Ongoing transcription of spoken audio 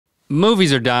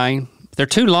movies are dying. They're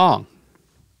too long.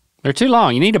 They're too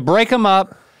long. You need to break them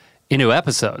up into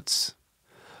episodes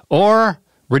or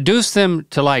reduce them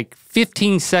to like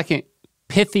 15-second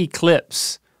pithy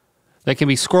clips that can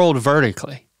be scrolled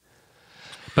vertically.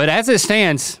 But as it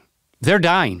stands, they're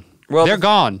dying. Well, they're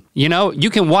gone. You know, you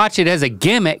can watch it as a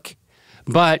gimmick,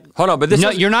 but hold on, but this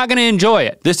you're not going to enjoy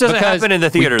it. This doesn't happen in the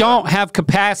theater. We don't have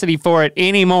capacity for it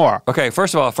anymore. Okay,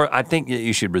 first of all, I think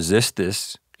you should resist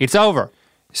this. It's over.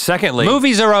 Secondly,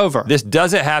 movies are over. This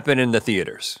doesn't happen in the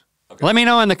theaters. Okay. Let me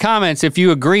know in the comments if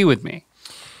you agree with me.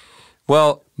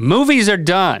 Well, movies are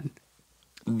done.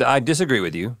 I disagree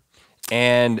with you.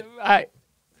 And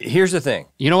here's the thing.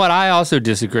 You know what? I also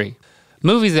disagree.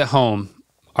 Movies at home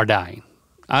are dying.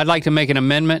 I'd like to make an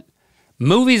amendment.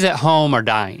 Movies at home are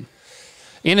dying.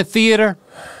 In a theater,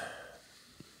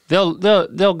 they'll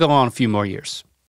go on a few more years.